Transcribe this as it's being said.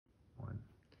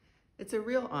It's a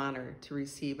real honor to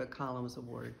receive a Columns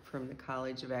Award from the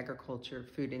College of Agriculture,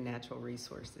 Food and Natural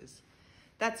Resources.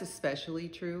 That's especially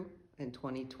true in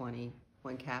 2020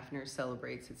 when CAFNR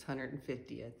celebrates its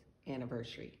 150th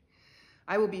anniversary.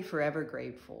 I will be forever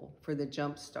grateful for the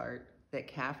jump start that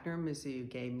CAFNR Mizzou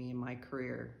gave me in my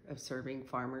career of serving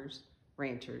farmers,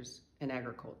 ranchers, and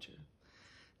agriculture.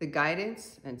 The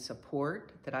guidance and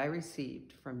support that I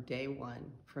received from day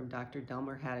one from Dr.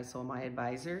 Delmer Haddisel, my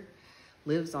advisor,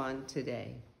 lives on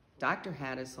today. Dr.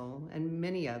 Haddisel and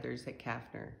many others at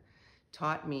CAFNR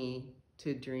taught me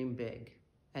to dream big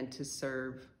and to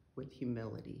serve with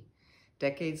humility.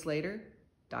 Decades later,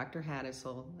 Dr.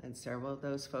 Haddisel and several of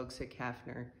those folks at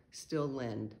CAFNR still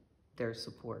lend their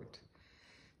support.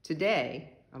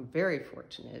 Today, I'm very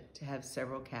fortunate to have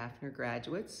several CAFNR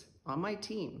graduates on my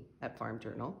team at Farm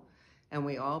Journal, and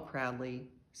we all proudly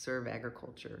serve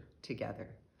agriculture together.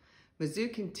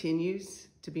 Mizzou continues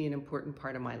to be an important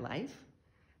part of my life,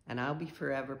 and I'll be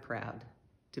forever proud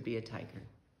to be a Tiger.